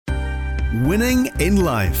Winning in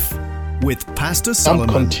Life with Pastor Solomon.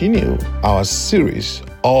 Continue our series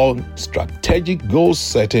on strategic goal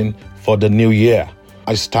setting for the new year.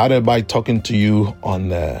 I started by talking to you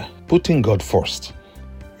on putting God first.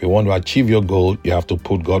 If you want to achieve your goal, you have to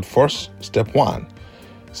put God first. Step 1.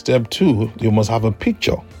 Step 2, you must have a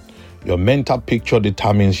picture. Your mental picture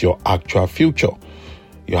determines your actual future.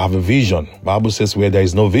 You have a vision. Bible says where there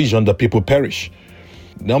is no vision, the people perish.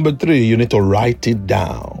 Number 3, you need to write it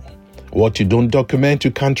down. What you don't document,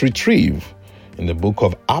 you can't retrieve. In the book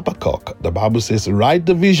of Habakkuk, the Bible says, write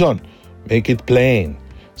the vision, make it plain,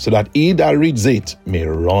 so that he that reads it may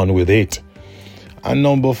run with it. And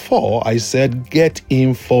number 4, I said, get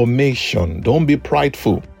information. Don't be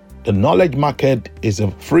prideful. The knowledge market is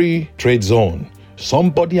a free trade zone.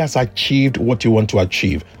 Somebody has achieved what you want to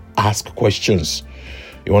achieve. Ask questions.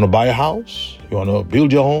 You want to buy a house? You want to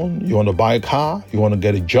build your own? You want to buy a car? You want to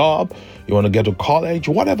get a job? You want to get to college?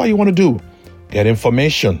 Whatever you want to do, get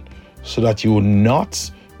information so that you will not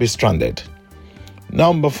be stranded.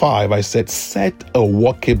 Number 5, I said, set a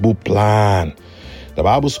workable plan. The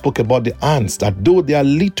Bible spoke about the ants, that though they are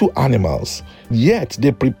little animals, yet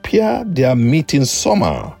they prepare their meat in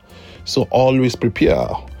summer. So always prepare.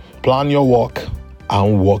 Plan your work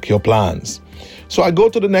and work your plans. So I go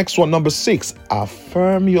to the next one, number 6,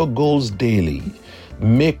 affirm your goals daily.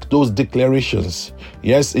 Make those declarations.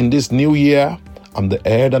 Yes, in this new year, I'm the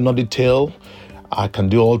head and not the tail. I can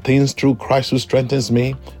do all things through Christ who strengthens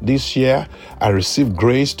me. This year, I received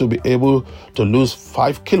grace to be able to lose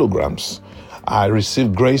 5 kilograms. I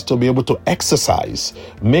received grace to be able to exercise.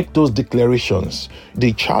 Make those declarations.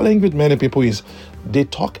 The challenge with many people is they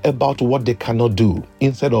talk about what they cannot do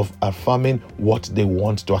instead of affirming what they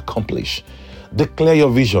want to accomplish. Declare your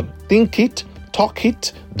vision. Think it, talk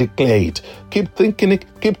it, declare it. Keep thinking it,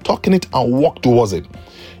 keep talking it, and walk towards it.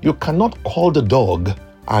 You cannot call the dog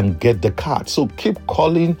and get the cat. So keep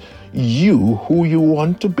calling you who you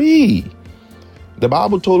want to be. The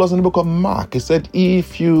Bible told us in the book of Mark, it said,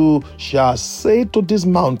 if you shall say to this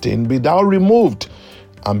mountain, be thou removed,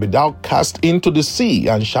 and be thou cast into the sea,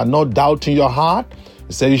 and shall not doubt in your heart,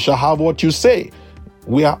 it said, you shall have what you say.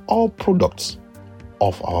 We are all products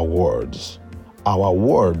of our words. Our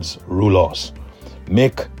words rule us.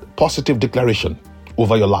 Make positive declaration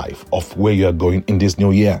over your life of where you are going in this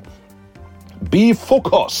new year. Be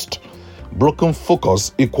focused. Broken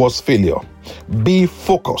focus equals failure. Be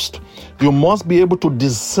focused. You must be able to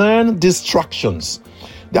discern distractions.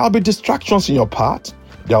 There will be distractions in your path.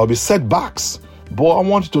 There will be setbacks. But I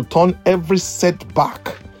want you to turn every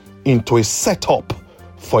setback into a setup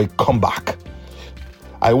for a comeback.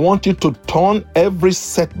 I want you to turn every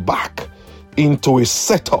setback into a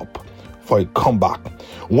setup for a comeback.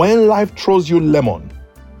 When life throws you lemon,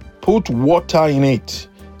 put water in it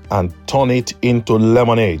and turn it into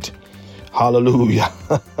lemonade. Hallelujah.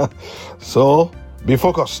 So be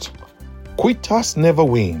focused. Quitters never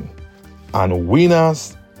win, and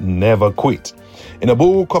winners never quit. In the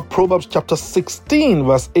book of Proverbs chapter 16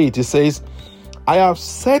 verse 8, it says, I have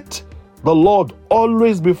set the Lord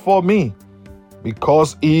always before me.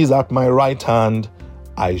 Because he is at my right hand,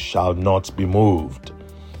 I shall not be moved.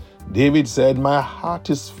 David said, my heart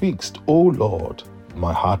is fixed, O Lord,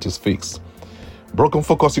 my heart is fixed. Broken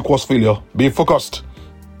focus equals failure. Be focused.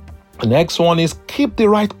 The next one is keep the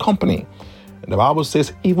right company. The Bible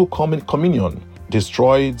says evil communion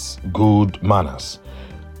destroys good manners.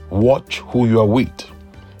 Watch who you are with.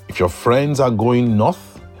 If your friends are going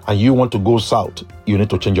north and you want to go south, you need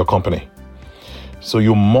to change your company. So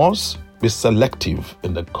you must be selective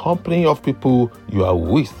in the company of people you are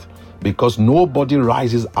with, because nobody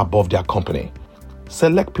rises above their company.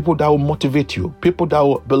 Select people that will motivate you, people that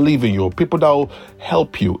will believe in you, people that will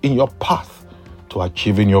help you in your path to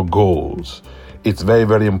achieving your goals. It's very,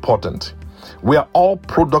 very important. We are all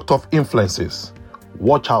product of influences.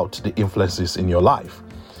 Watch out the influences in your life.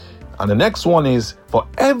 And the next one is, for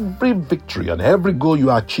every victory and every goal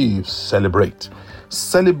you achieve, celebrate.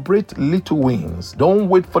 Celebrate little wins. Don't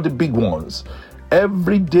wait for the big ones.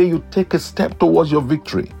 Every day you take a step towards your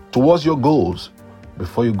victory, towards your goals.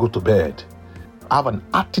 Before you go to bed, have an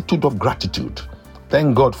attitude of gratitude.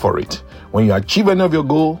 Thank God for it. When you achieve any of your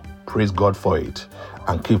goal, praise God for it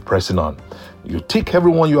and keep pressing on. You take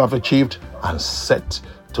every one you have achieved and set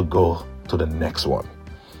to go to the next one.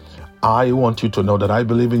 I want you to know that I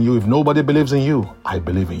believe in you. If nobody believes in you, I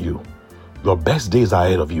believe in you. Your best days are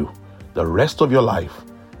ahead of you. The rest of your life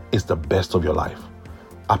is the best of your life.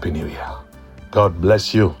 Happy New Year. God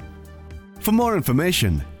bless you. For more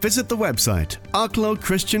information, visit the website Arklow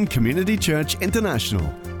Christian Community Church International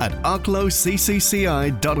at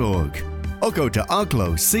arklowccci.org. or go to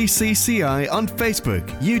Arklow CCCI on Facebook,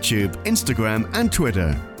 YouTube, Instagram, and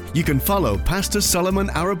Twitter. You can follow Pastor Solomon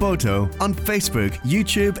Araboto on Facebook,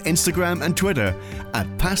 YouTube, Instagram, and Twitter at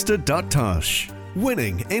pastor.tosh.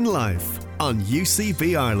 Winning in Life on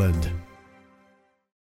UCB Ireland.